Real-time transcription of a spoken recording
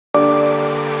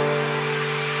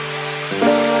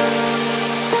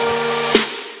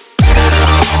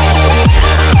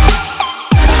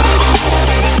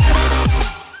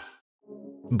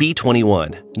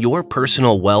B21, your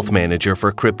personal wealth manager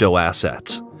for crypto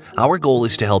assets. Our goal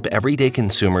is to help everyday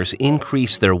consumers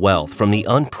increase their wealth from the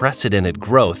unprecedented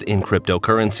growth in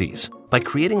cryptocurrencies by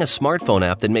creating a smartphone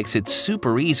app that makes it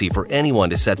super easy for anyone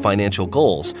to set financial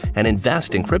goals and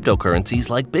invest in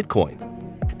cryptocurrencies like Bitcoin.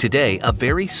 Today, a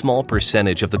very small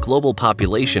percentage of the global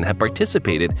population have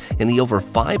participated in the over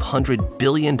 $500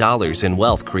 billion in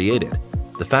wealth created.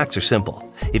 The facts are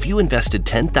simple. If you invested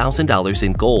 $10,000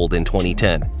 in gold in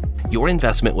 2010, your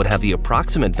investment would have the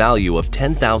approximate value of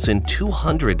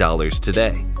 $10,200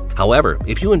 today. However,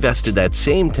 if you invested that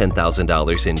same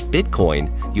 $10,000 in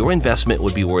Bitcoin, your investment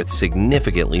would be worth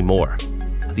significantly more.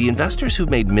 The investors who've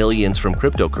made millions from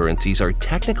cryptocurrencies are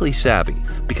technically savvy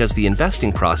because the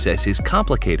investing process is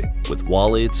complicated with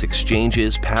wallets,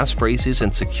 exchanges, passphrases,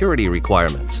 and security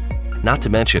requirements. Not to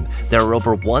mention, there are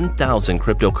over 1,000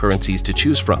 cryptocurrencies to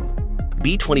choose from.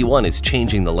 B21 is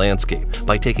changing the landscape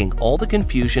by taking all the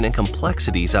confusion and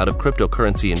complexities out of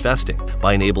cryptocurrency investing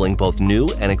by enabling both new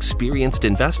and experienced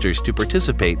investors to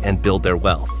participate and build their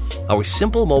wealth. Our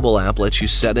simple mobile app lets you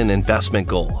set an investment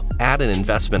goal, add an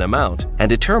investment amount, and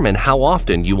determine how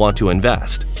often you want to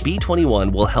invest.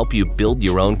 B21 will help you build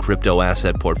your own crypto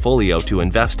asset portfolio to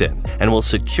invest in and will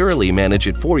securely manage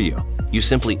it for you. You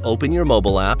simply open your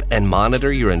mobile app and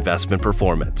monitor your investment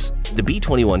performance. The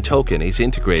B21 token is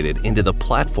integrated into the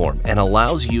platform and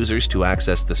allows users to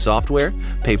access the software,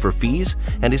 pay for fees,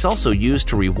 and is also used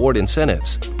to reward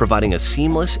incentives, providing a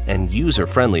seamless and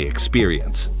user-friendly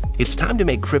experience. It's time to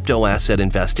make crypto asset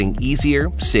investing easier,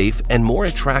 safe, and more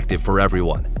attractive for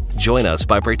everyone. Join us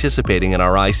by participating in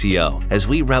our ICO as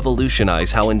we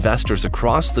revolutionize how investors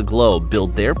across the globe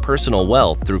build their personal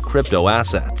wealth through crypto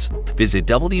assets. Visit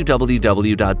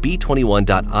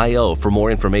www.b21.io for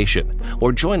more information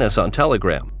or join us on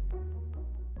Telegram.